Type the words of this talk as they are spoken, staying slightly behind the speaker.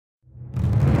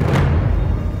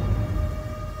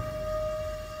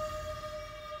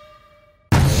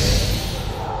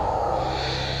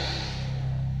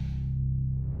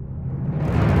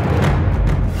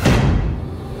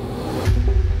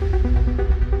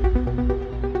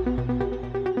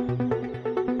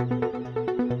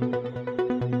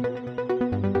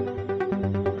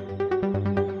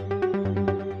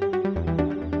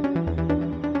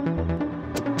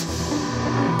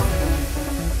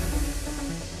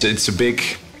It's a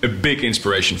big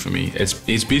inspiration for me.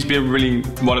 It's been really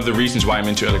one of the reasons why I'm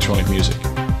into electronic music.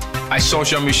 I saw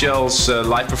Jean-Michel's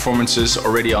live performances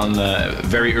already on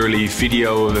very early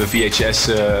video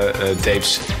VHS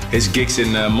tapes. His gigs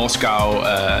in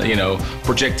Moscow, you know,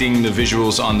 projecting the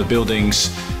visuals on the buildings,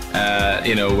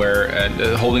 you know, where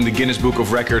holding the Guinness Book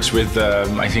of Records with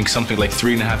I think something like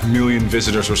 3.5 million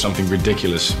visitors or something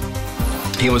ridiculous.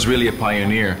 He was really a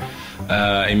pioneer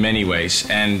in many ways,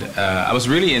 and I was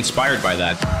really inspired by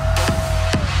that.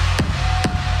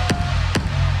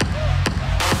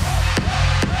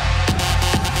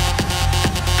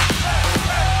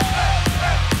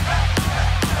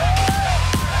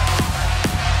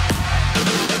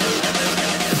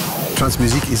 Trance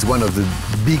music is one of the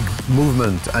big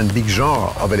movement and big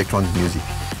genre of electronic music.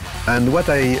 And what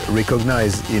I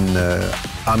recognize in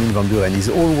Armin van Buuren is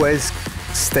always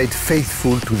stayed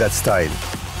faithful to that style.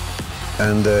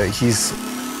 And he's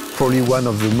probably one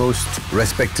of the most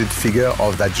respected figure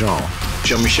of that genre.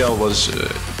 Jean-Michel was,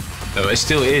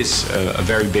 still is, a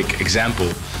very big example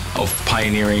of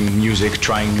pioneering music,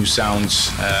 trying new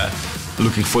sounds,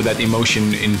 looking for that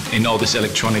emotion in all this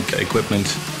electronic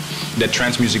equipment. That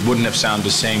trance music wouldn't have sounded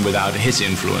the same without his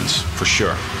influence, for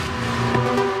sure.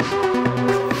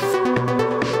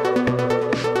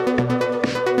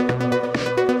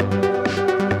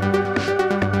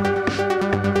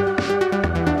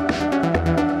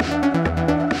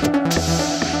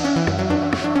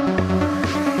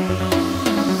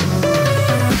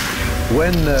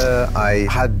 When I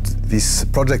had this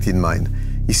project in mind,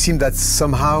 it seemed that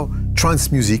somehow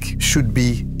trance music should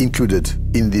be included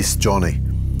in this journey.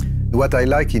 What I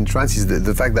like in trance is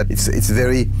the fact that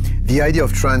the idea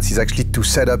of trance is actually to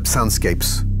set up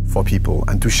soundscapes for people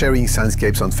and to sharing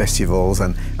soundscapes on festivals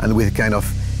and with kind of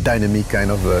dynamic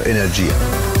kind of energy.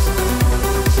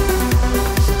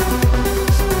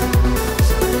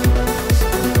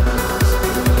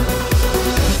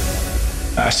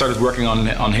 I started working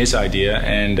on his idea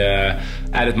and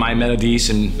added my melodies,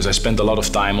 and I spent a lot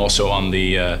of time also on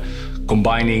the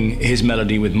combining his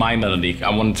melody with my melody.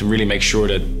 I wanted to really make sure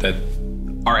that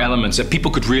our elements, that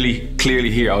people could really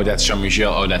clearly hear, oh, that's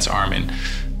Jean-Michel, oh, that's Armin.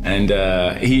 And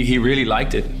he really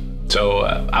liked it. So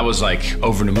I was like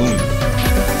over the moon.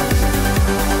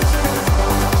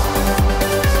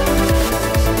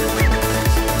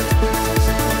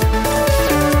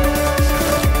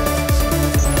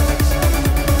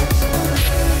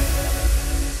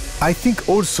 I think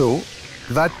also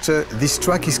that this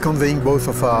track is conveying both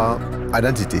of our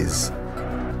identities.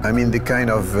 I mean, the kind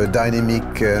of dynamic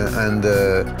and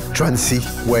trancey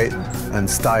way and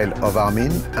style of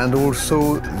Armin, and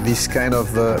also this kind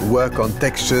of work on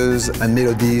textures and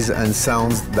melodies and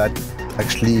sounds that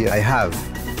actually I have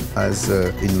as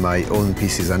in my own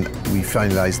pieces. And we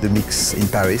finalized the mix in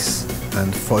Paris,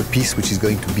 and for a piece which is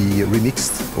going to be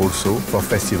remixed also for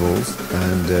festivals,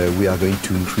 and we are going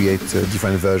to create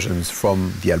different versions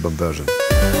from the album version.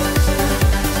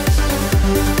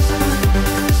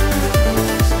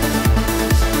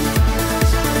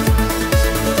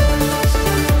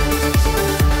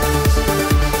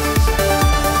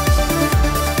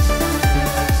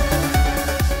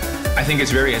 I think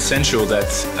it's very essential that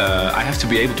I have to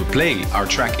be able to play our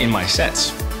track in my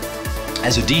sets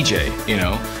as a DJ, you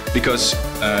know, because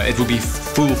it would be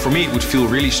for me it would feel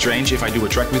really strange if I do a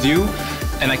track with you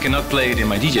and I cannot play it in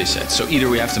my DJ set. So either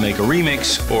we have to make a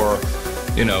remix or,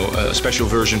 you know, a special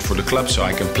version for the club so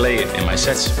I can play it in my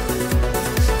sets.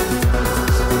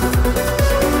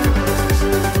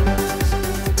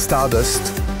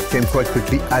 Stardust came quite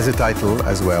quickly as a title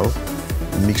as well,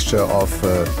 a mixture of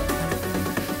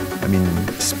I mean,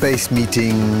 space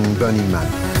meeting Burning Man.